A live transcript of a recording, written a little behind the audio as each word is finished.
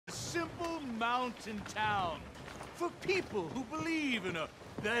simple mountain town for people who believe in a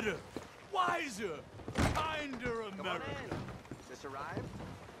better, wiser, kinder America. This arrived?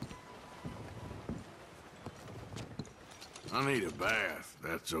 I need a bath.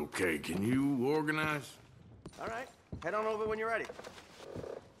 That's okay. Can you organize? All right. Head on over when you're ready.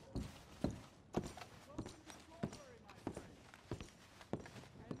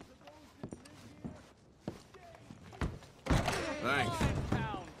 Thanks. Fine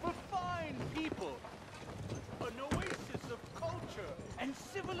town for fine people. An oasis of culture and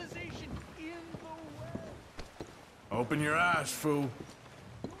civilization in the West. Open your eyes, fool.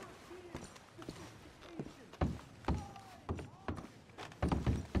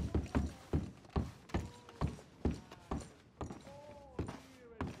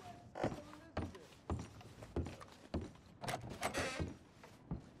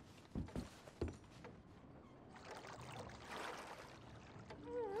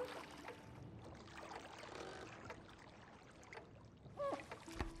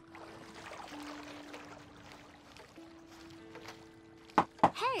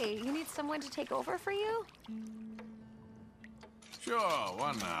 Hey, you need someone to take over for you? Sure,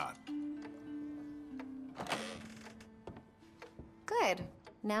 why not? Good.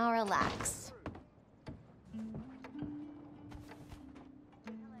 Now relax.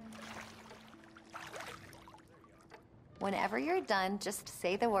 Whenever you're done, just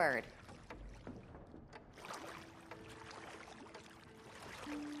say the word.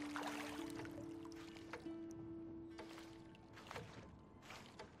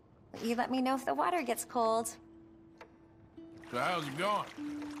 You let me know if the water gets cold. So how's it going?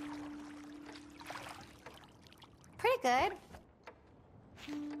 Pretty good.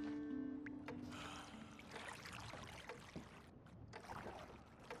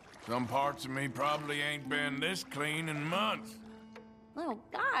 Some parts of me probably ain't been this clean in months. Oh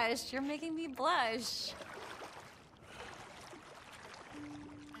gosh, you're making me blush.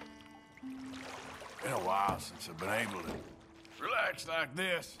 Been a while since I've been able to relax like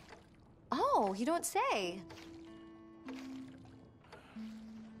this. Oh, you don't say.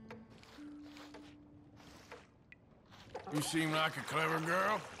 You seem like a clever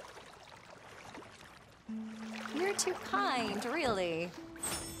girl. You're too kind, really.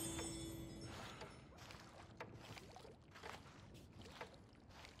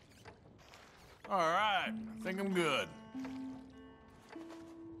 All right, I think I'm good.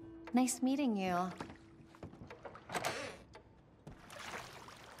 Nice meeting you.